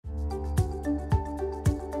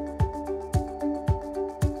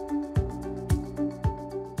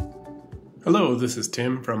Hello, this is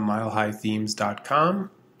Tim from milehighthemes.com.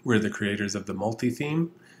 We're the creators of the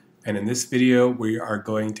multi-theme, and in this video we are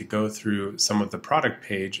going to go through some of the product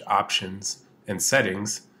page options and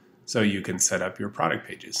settings so you can set up your product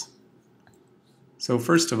pages. So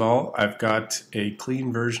first of all, I've got a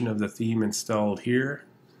clean version of the theme installed here.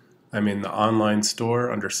 I'm in the online store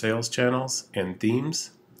under Sales Channels and Themes,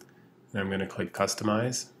 and I'm going to click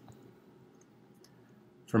Customize.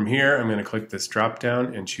 From here, I'm going to click this drop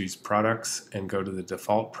down and choose Products and go to the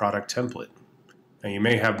default product template. Now you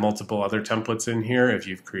may have multiple other templates in here if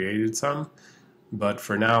you've created some, but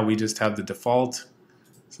for now we just have the default,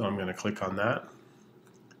 so I'm going to click on that.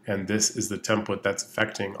 And this is the template that's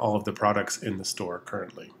affecting all of the products in the store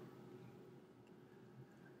currently.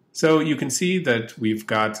 So you can see that we've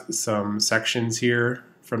got some sections here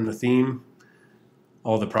from the theme.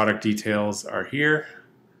 All the product details are here.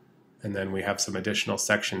 And then we have some additional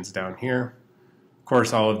sections down here. Of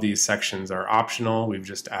course, all of these sections are optional. We've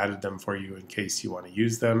just added them for you in case you want to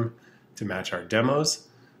use them to match our demos.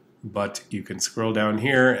 But you can scroll down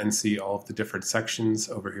here and see all of the different sections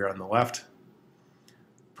over here on the left.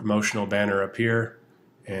 Promotional banner up here.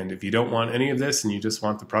 And if you don't want any of this and you just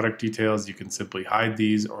want the product details, you can simply hide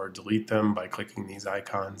these or delete them by clicking these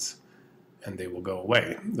icons and they will go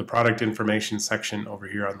away. The product information section over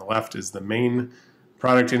here on the left is the main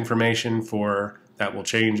product information that will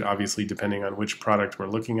change obviously depending on which product we're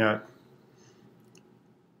looking at.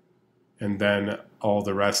 And then all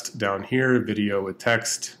the rest down here, video with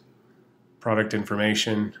text, product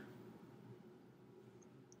information,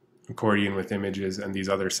 accordion with images, and these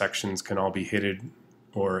other sections can all be hidden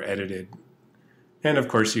or edited. And of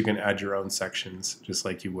course you can add your own sections just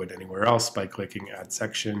like you would anywhere else by clicking Add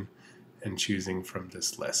Section and choosing from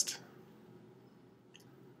this list.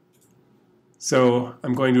 So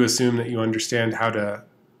I'm going to assume that you understand how to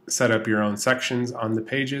set up your own sections on the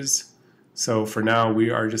pages. So for now,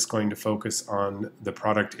 we are just going to focus on the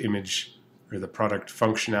product image or the product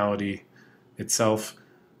functionality itself.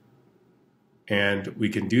 And we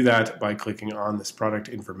can do that by clicking on this product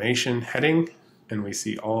information heading. And we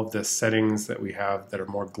see all of the settings that we have that are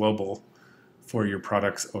more global for your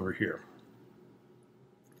products over here.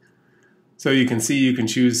 So you can see you can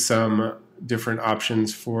choose some different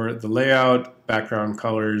options for the layout, background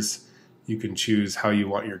colors. You can choose how you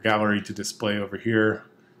want your gallery to display over here.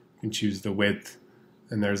 You can choose the width,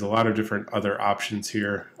 and there's a lot of different other options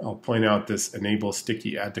here. I'll point out this Enable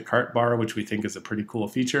Sticky Add to Cart bar, which we think is a pretty cool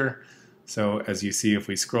feature. So as you see, if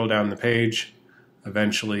we scroll down the page,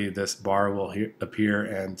 eventually this bar will appear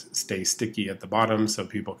and stay sticky at the bottom so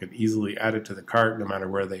people can easily add it to the cart no matter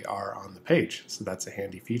where they are on the page. So that's a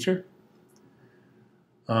handy feature.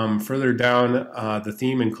 Further down, the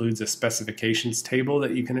theme includes a specifications table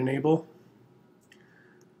that you can enable.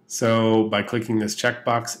 So by clicking this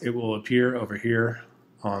checkbox, it will appear over here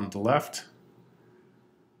on the left.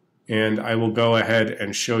 And I will go ahead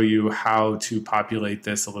and show you how to populate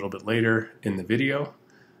this a little bit later in the video,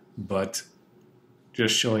 but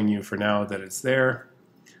just showing you for now that it's there.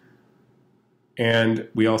 And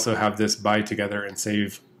we also have this buy together and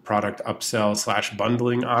save product upsell /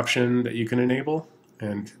 bundling option that you can enable.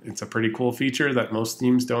 And it's a pretty cool feature that most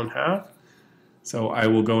themes don't have. So I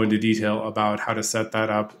will go into detail about how to set that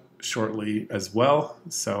up shortly as well.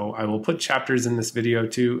 So I will put chapters in this video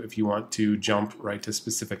too if you want to jump right to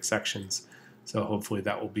specific sections. So hopefully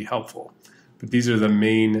that will be helpful. But these are the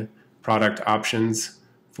main product options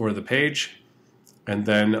for the page. And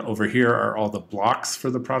then over here are all the blocks for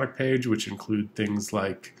the product page, which include things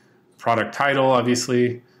like product title,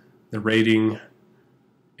 obviously, the rating,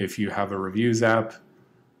 if you have a reviews app,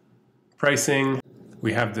 pricing.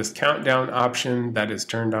 We have this countdown option that is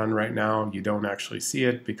turned on right now. You don't actually see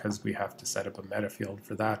it because we have to set up a meta field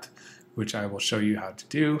for that, which I will show you how to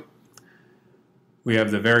do. We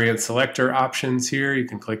have the variant selector options here. You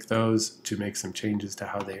can click those to make some changes to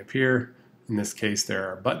how they appear. In this case, there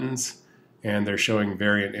are buttons and they're showing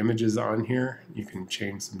variant images on here. You can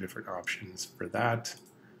change some different options for that.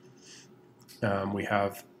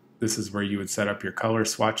 This is where you would set up your color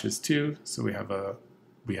swatches too. So we have a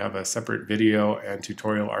separate video and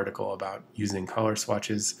tutorial article about using color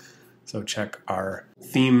swatches. So check our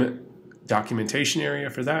theme documentation area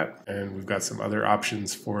for that. And we've got some other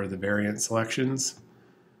options for the variant selections.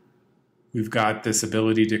 We've got this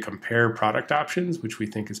ability to compare product options, which we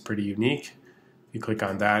think is pretty unique. If you click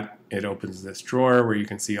on that, it opens this drawer where you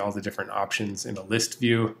can see all the different options in a list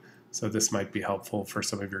view. So this might be helpful for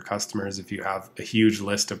some of your customers if you have a huge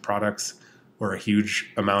list of products or a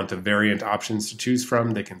huge amount of variant options to choose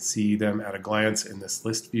from. They can see them at a glance in this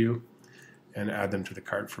list view and add them to the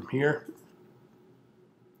cart from here.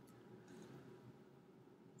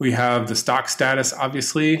 We have the stock status,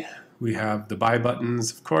 obviously. We have the buy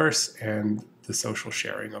buttons, of course, and the social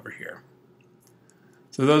sharing over here.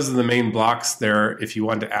 So those are the main blocks there. If you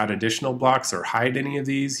want to add additional blocks or hide any of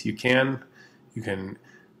these, you can. You can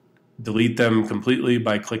delete them completely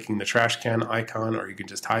by clicking the trash can icon, or you can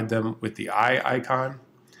just hide them with the eye icon.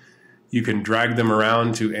 You can drag them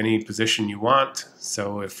around to any position you want.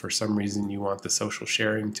 So if for some reason you want the social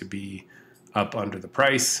sharing to be up under the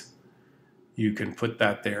price, you can put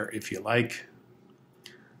that there if you like.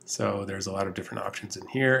 So there's a lot of different options in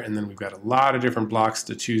here, and then we've got a lot of different blocks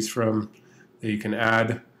to choose from that you can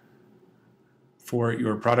add for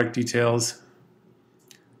your product details.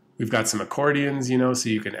 We've got some accordions, so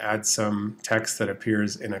you can add some text that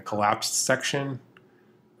appears in a collapsed section.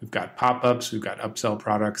 We've got pop-ups, we've got upsell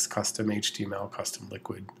products, custom HTML, custom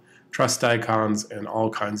liquid, trust icons, and all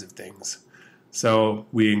kinds of things. So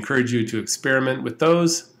we encourage you to experiment with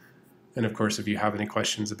those. And of course, if you have any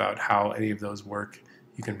questions about how any of those work,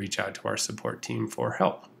 you can reach out to our support team for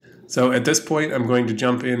help. So at this point, I'm going to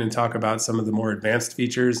jump in and talk about some of the more advanced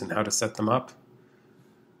features and how to set them up.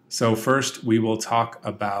 So first, we will talk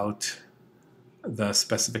about the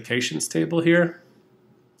specifications table here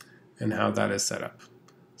and how that is set up.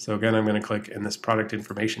 So again, I'm going to click in this product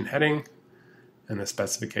information heading, and the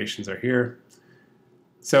specifications are here.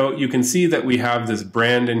 So you can see that we have this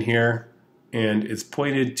brand in here, and it's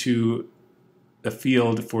pointed to the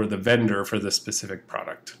field for the vendor for the specific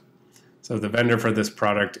product. So the vendor for this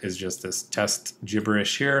product is just this test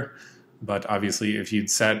gibberish here, but obviously if you'd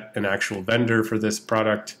set an actual vendor for this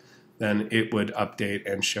product, then it would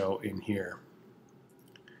update and show in here.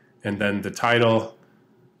 And then the title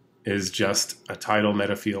is just a title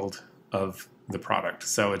meta field of the product.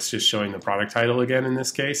 So it's just showing the product title again in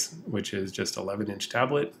this case, which is just 11-inch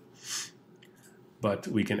tablet, but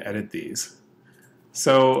we can edit these.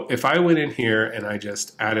 So if I went in here and I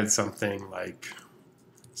just added something like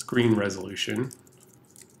screen resolution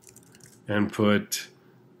and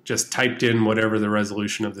just typed in whatever the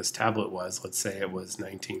resolution of this tablet was, let's say it was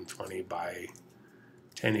 1920 by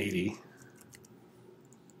 1080,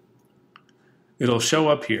 it'll show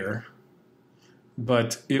up here,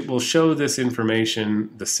 but it will show this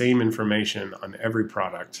information, the same information on every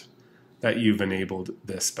product that you've enabled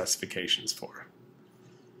the specifications for.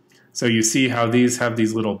 So you see how these have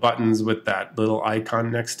these little buttons with that little icon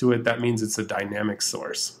next to it. That means it's a dynamic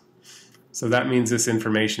source. So that means this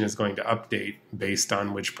information is going to update based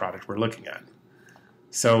on which product we're looking at.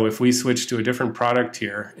 So if we switch to a different product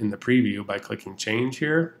here in the preview by clicking change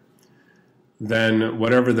here, then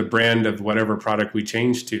whatever the brand of whatever product we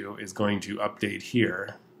change to is going to update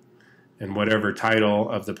here, and whatever title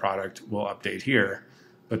of the product will update here.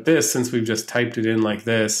 But this, since we've just typed it in like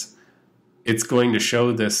this, it's going to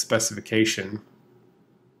show this specification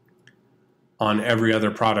on every other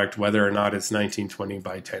product, whether or not it's 1920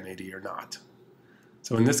 by 1080 or not.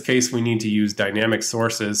 So in this case, we need to use dynamic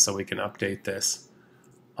sources so we can update this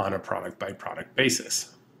on a product by product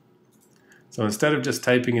basis. So instead of just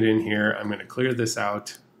typing it in here, I'm going to clear this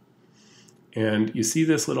out. And you see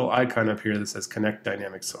this little icon up here that says Connect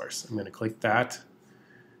Dynamic Source. I'm going to click that.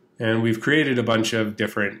 And we've created a bunch of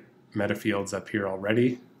different meta fields up here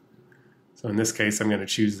already. So in this case, I'm going to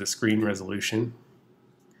choose the screen resolution.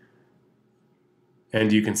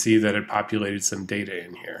 And you can see that it populated some data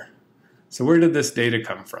in here. So where did this data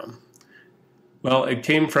come from? Well, it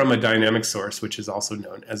came from a dynamic source, which is also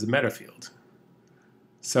known as a meta field.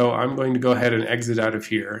 So I'm going to go ahead and exit out of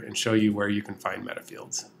here and show you where you can find meta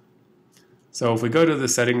fields. So if we go to the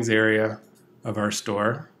settings area of our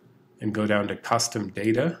store and go down to custom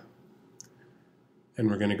data, and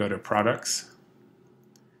we're going to go to products,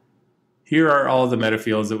 here are all the meta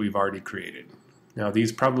fields that we've already created. Now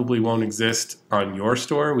these probably won't exist on your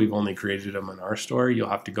store. We've only created them on our store. You'll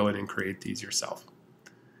have to go in and create these yourself.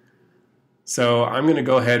 So I'm going to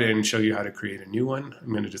go ahead and show you how to create a new one.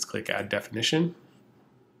 I'm going to just click Add Definition.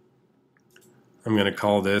 I'm going to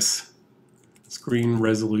call this Screen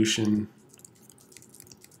Resolution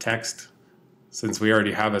Text. Since we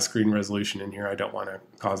already have a screen resolution in here, I don't want to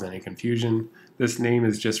cause any confusion. This name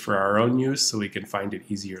is just for our own use so we can find it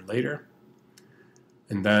easier later.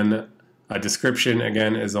 And then a description,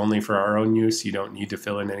 again, is only for our own use. You don't need to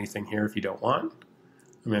fill in anything here if you don't want.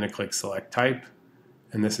 I'm going to click Select Type,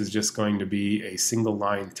 and this is just going to be a single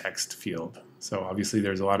line text field. So obviously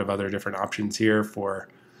there's a lot of other different options here for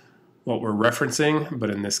what we're referencing, but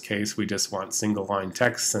in this case we just want single line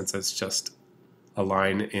text since it's just a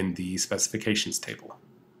line in the specifications table.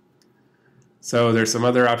 So there's some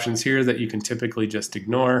other options here that you can typically just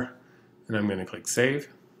ignore, and I'm going to click Save.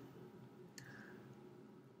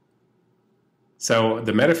 So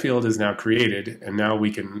the meta field is now created, and now we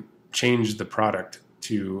can change the product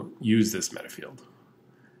to use this meta field.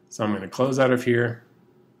 So I'm going to close out of here.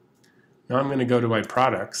 Now I'm going to go to my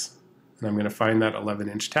products, and I'm going to find that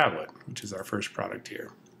 11-inch tablet, which is our first product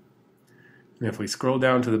here. And if we scroll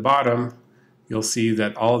down to the bottom, you'll see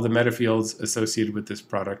that all of the meta fields associated with this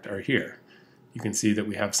product are here. You can see that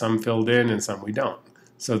we have some filled in and some we don't.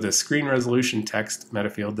 So the screen resolution text meta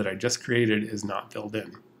field that I just created is not filled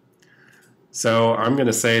in. So I'm going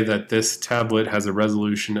to say that this tablet has a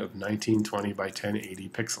resolution of 1920 by 1080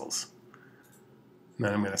 pixels. And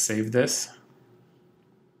then I'm going to save this.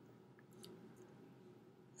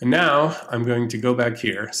 And now I'm going to go back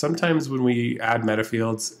here. Sometimes when we add meta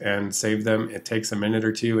fields and save them, it takes a minute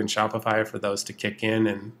or two in Shopify for those to kick in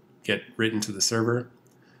and get written to the server.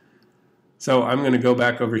 So I'm going to go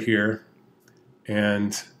back over here,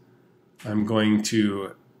 and I'm going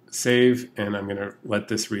to save, and I'm going to let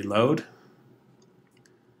this reload.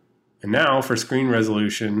 And now for screen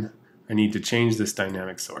resolution, I need to change this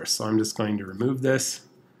dynamic source. So I'm just going to remove this,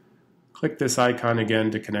 click this icon again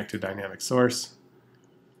to connect to dynamic source.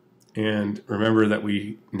 And remember that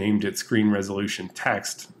we named it screen resolution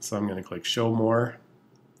text. So I'm going to click show more.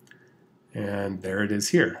 And there it is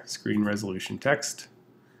here, screen resolution text,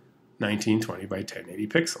 1920 by 1080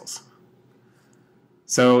 pixels.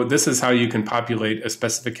 So this is how you can populate a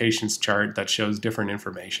specifications chart that shows different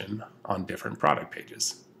information on different product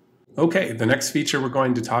pages. Okay, the next feature we're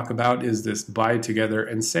going to talk about is this buy together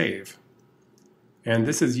and save. And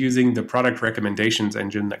this is using the product recommendations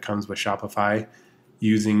engine that comes with Shopify,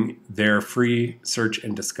 using their free search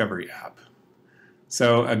and discovery app.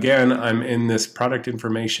 So again, I'm in this product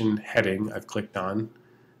information heading I've clicked on,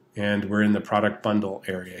 and we're in the product bundle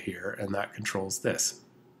area here, and that controls this.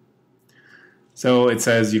 So it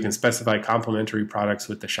says you can specify complementary products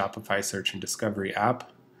with the Shopify search and discovery app.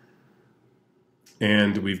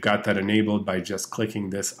 And we've got that enabled by just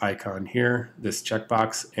clicking this icon here, this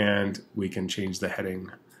checkbox, and we can change the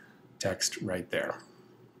heading text right there.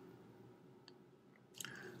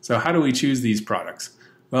 So how do we choose these products?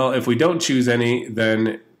 Well, if we don't choose any,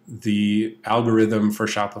 then the algorithm for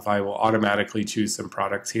Shopify will automatically choose some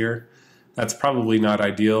products here. That's probably not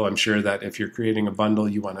ideal. I'm sure that if you're creating a bundle,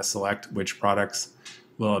 you want to select which products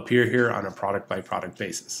will appear here on a product by product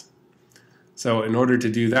basis. So in order to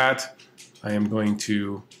do that, I am going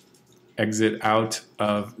to exit out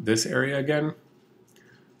of this area again.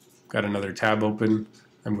 Got another tab open.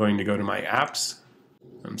 I'm going to go to my apps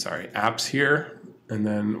here, and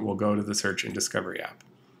then we'll go to the search and discovery app.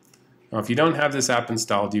 Now, if you don't have this app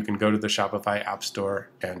installed, you can go to the Shopify App Store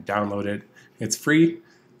and download it. It's free,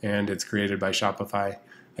 and it's created by Shopify.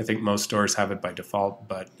 I think most stores have it by default,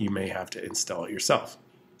 but you may have to install it yourself.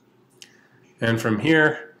 And from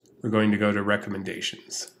here, we're going to go to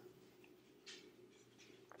recommendations.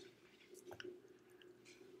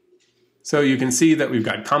 So you can see that we've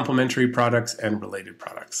got complementary products and related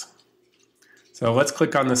products. So let's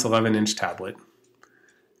click on this 11-inch tablet.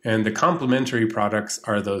 And the complementary products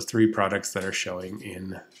are those three products that are showing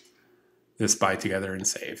in this buy together and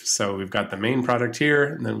save. So we've got the main product here,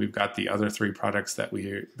 and then we've got the other three products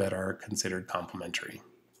that are considered complementary.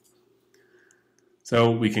 So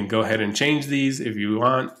we can go ahead and change these if you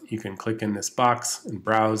want. You can click in this box and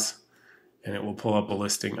browse, and it will pull up a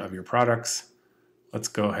listing of your products. Let's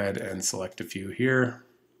go ahead and select a few here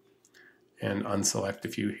and unselect a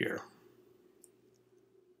few here.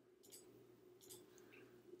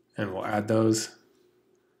 And we'll add those.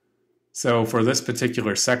 So for this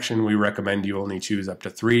particular section, we recommend you only choose up to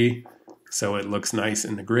 3, so it looks nice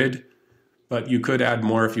in the grid. But you could add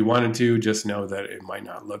more if you wanted to. Just know that it might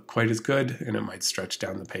not look quite as good, and it might stretch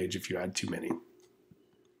down the page if you add too many.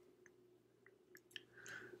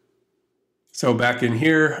 So back in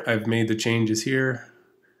here, I've made the changes here.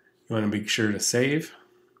 You want to make sure to save.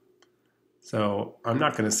 So I'm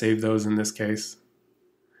not going to save those in this case,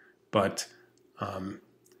 but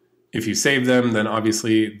if you save them, then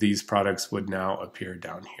obviously these products would now appear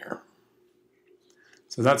down here.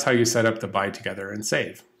 So that's how you set up the buy together and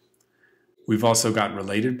save. We've also got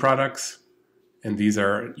related products, and these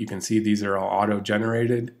are, you can see these are all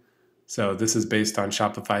auto-generated. So this is based on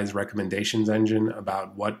Shopify's recommendations engine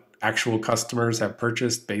about what actual customers have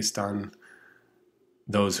purchased based on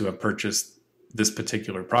those who have purchased this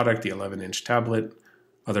particular product, the 11-inch tablet.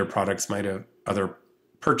 Other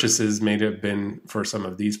purchases may have been for some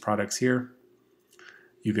of these products here.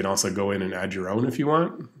 You can also go in and add your own if you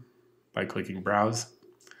want by clicking browse.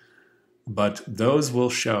 But those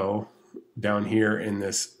will show down here in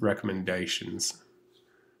this recommendations.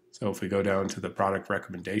 So if we go down to the product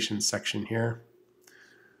recommendations section here,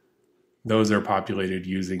 those are populated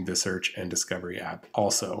using the Search and Discovery app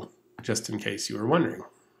also, just in case you were wondering.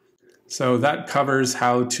 So that covers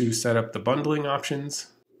how to set up the bundling options.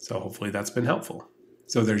 So hopefully that's been helpful.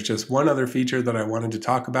 So there's just one other feature that I wanted to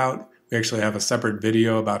talk about. We actually have a separate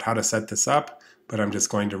video about how to set this up, but I'm just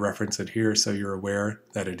going to reference it here so you're aware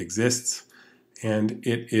that it exists. And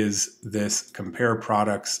it is this Compare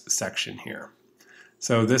Products section here.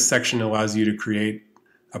 So this section allows you to create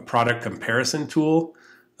a product comparison tool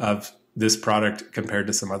of this product compared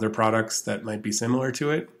to some other products that might be similar to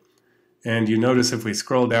it. And you notice if we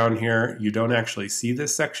scroll down here, you don't actually see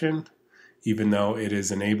this section, even though it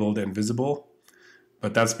is enabled and visible.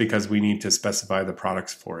 But that's because we need to specify the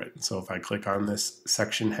products for it. So if I click on this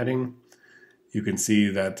section heading, you can see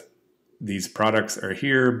that these products are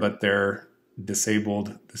here, but they're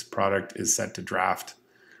disabled. This product is set to draft.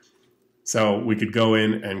 So we could go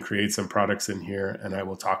in and create some products in here, and I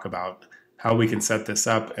will talk about how we can set this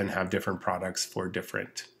up and have different products for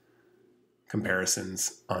different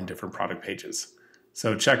comparisons on different product pages.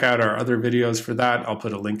 So check out our other videos for that. I'll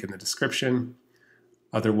put a link in the description.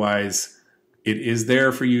 Otherwise, it is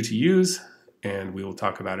there for you to use, and we will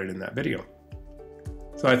talk about it in that video.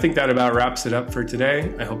 So I think that about wraps it up for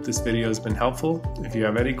today. I hope this video has been helpful. If you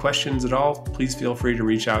have any questions at all, please feel free to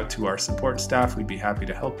reach out to our support staff. We'd be happy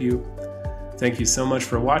to help you. Thank you so much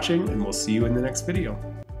for watching, and we'll see you in the next video.